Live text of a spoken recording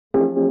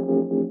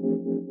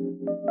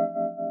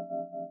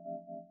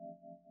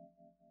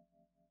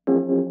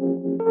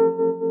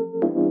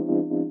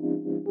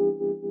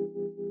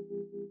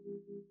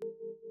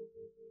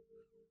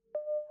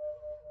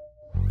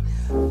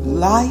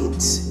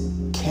Lights,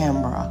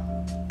 camera,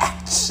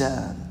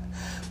 action.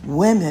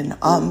 Women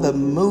on the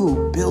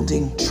move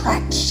building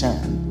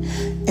traction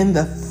in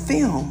the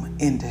film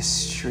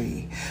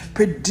industry,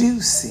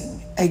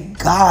 producing a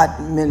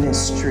God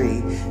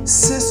ministry,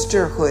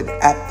 sisterhood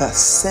at the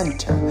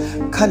center,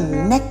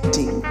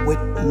 connecting with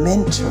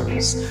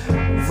mentors,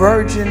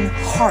 virgin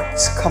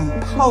hearts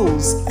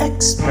compose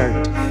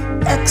expert,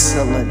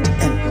 excellent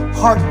and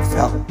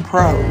heartfelt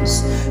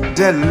prose,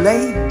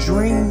 delayed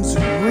dreams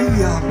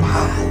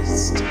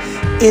realized,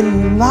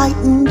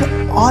 enlightened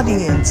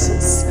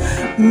audiences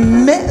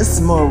mesmerized.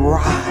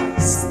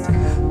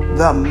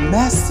 The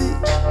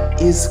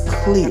message is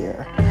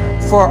clear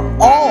for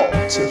all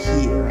to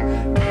hear.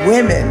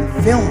 Women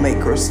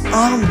filmmakers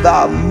on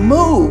the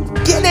move.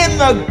 Get in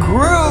the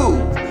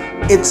groove.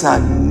 It's a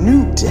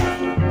new day.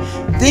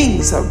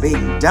 Things are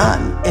being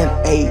done in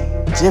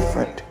a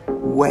different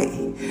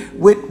way,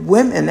 with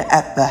women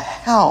at the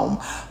helm,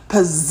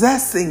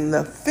 possessing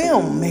the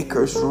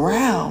filmmaker's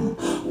realm,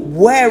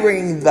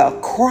 wearing the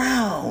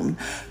crown,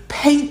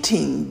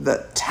 painting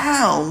the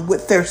town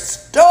with their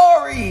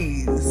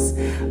stories,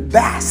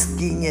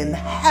 basking in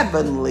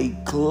heavenly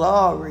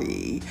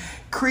glory,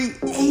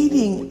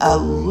 creating a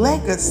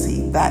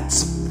legacy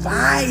that's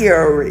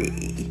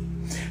fiery.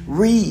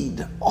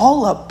 Read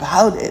all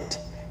about it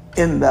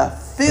in the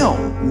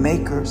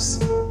Filmmakers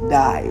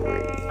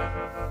Diary.